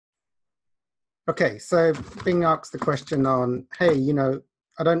Okay, so being asked the question on, hey,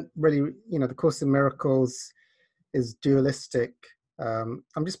 I don't really, the Course in Miracles is dualistic. I'm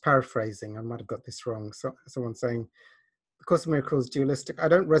just paraphrasing. I might have got this wrong. So someone saying the Course in Miracles is dualistic. I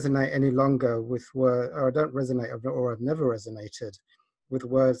don't resonate any longer with word, or I don't resonate, or I've never resonated with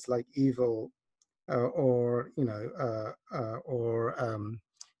words like evil, or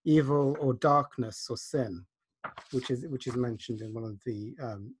evil or darkness or sin, which is mentioned in one of the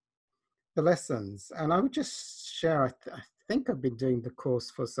lessons. And I would just share, I think I've been doing the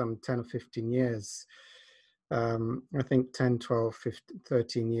course for some 10 or 15 years. I think 10, 12, 15,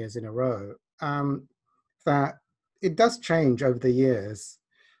 13 years in a row. That it does change over the years.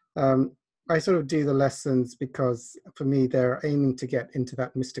 I sort of do the lessons because for me, they're aiming to get into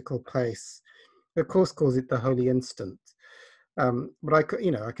that mystical place. The course calls it the holy instant. But I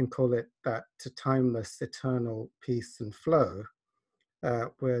can call it that timeless, eternal peace and flow.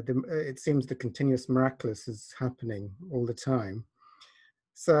 Where it seems the continuous miraculous is happening all the time.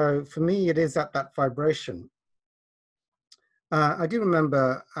 So for me, it is at that vibration. I do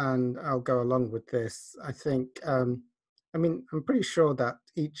remember, and I'll go along with this, I think, I'm pretty sure that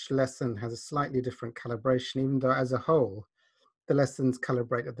each lesson has a slightly different calibration, even though as a whole, the lessons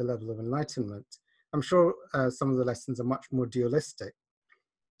calibrate at the level of enlightenment. I'm sure some of the lessons are much more dualistic.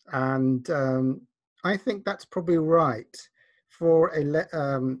 And I think that's probably right.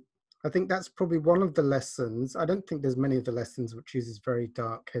 I think that's probably one of the lessons. I don't think there's many of the lessons which uses very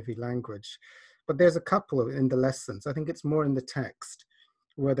dark, heavy language, but there's a couple in the lessons. I think it's more in the text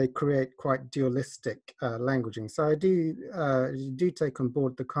where they create quite dualistic languaging. So I do take on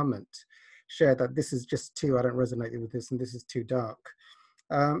board the comment, share that this is just too, I don't resonate with this, and this is too dark.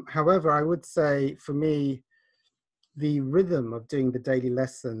 However, I would say for me, the rhythm of doing the daily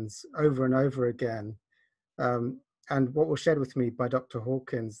lessons over and over again, and what was shared with me by Dr.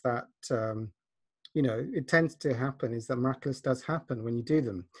 Hawkins, that it tends to happen is that miraculous does happen when you do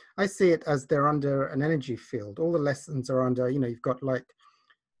them. I see it as they're under an energy field. All the lessons are under, you've got like,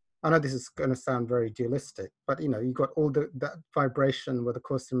 I know this is going to sound very dualistic, but you've got all that vibration where the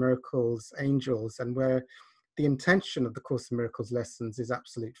Course in Miracles, angels, and where the intention of the Course in Miracles lessons is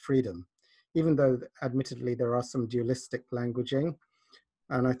absolute freedom, even though admittedly there are some dualistic languaging.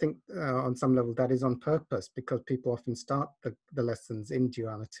 And I think on some level that is on purpose because people often start the lessons in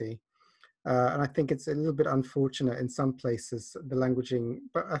duality. And I think it's a little bit unfortunate in some places, the languaging,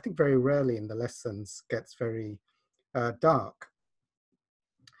 but I think very rarely in the lessons gets very dark.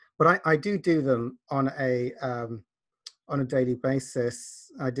 But I do them on a daily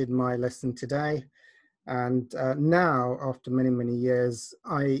basis. I did my lesson today. And now, after many, many years,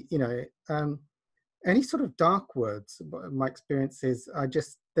 any sort of dark words, my experience is I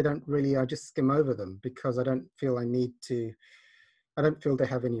just skim over them because I don't feel they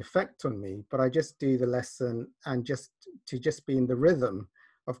have any effect on me, but I just do the lesson and just be in the rhythm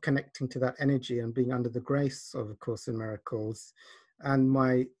of connecting to that energy and being under the grace of A Course in Miracles and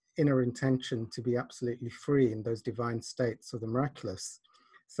my inner intention to be absolutely free in those divine states of the miraculous.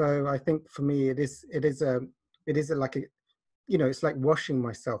 So I think for me, it's like washing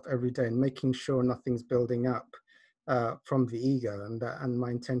myself every day and making sure nothing's building up from the ego, and my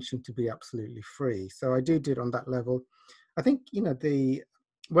intention to be absolutely free. So I do it on that level. I think,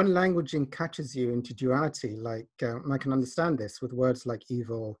 when languaging catches you into duality, like I can understand this with words like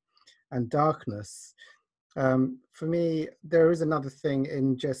evil and darkness. For me, there is another thing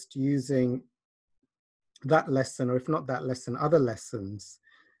in just using that lesson, or if not that lesson, other lessons,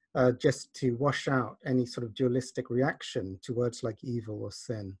 just to wash out any sort of dualistic reaction to words like evil or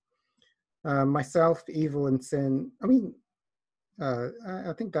sin. Myself, evil and sin, I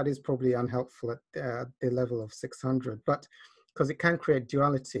think that is probably unhelpful at the level of 600, but because it can create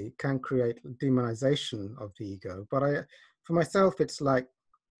duality, it can create demonization of the ego. But for myself, it's like,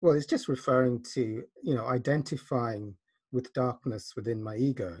 well, it's just referring to, identifying with darkness within my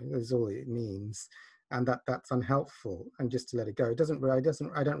ego. That's all it means. And that's unhelpful, and just to let it go.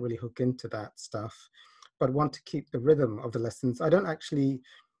 I don't really hook into that stuff, but want to keep the rhythm of the lessons. I don't actually,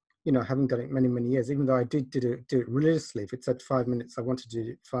 having done it many, many years, even though I did do it religiously. If it said 5 minutes, I wanted to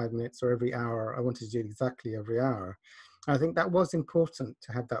do it 5 minutes, or every hour, I wanted to do it exactly every hour. And I think that was important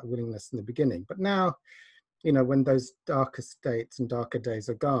to have that willingness in the beginning. But now, when those darker states and darker days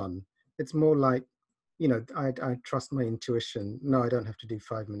are gone, it's more like, I trust my intuition. No, I don't have to do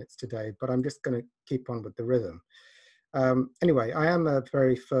 5 minutes today, but I'm just going to keep on with the rhythm. Anyway, I am a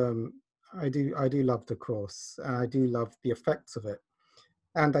very firm, I do love the course. I do love the effects of it.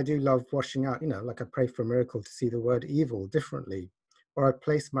 And I do love washing out, like I pray for a miracle to see the word evil differently, or I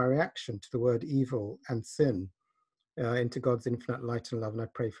place my reaction to the word evil and sin into God's infinite light and love, and I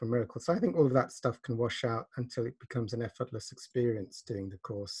pray for miracles. So I think all of that stuff can wash out until it becomes an effortless experience doing the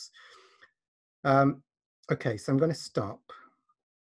course. Okay, so I'm going to stop.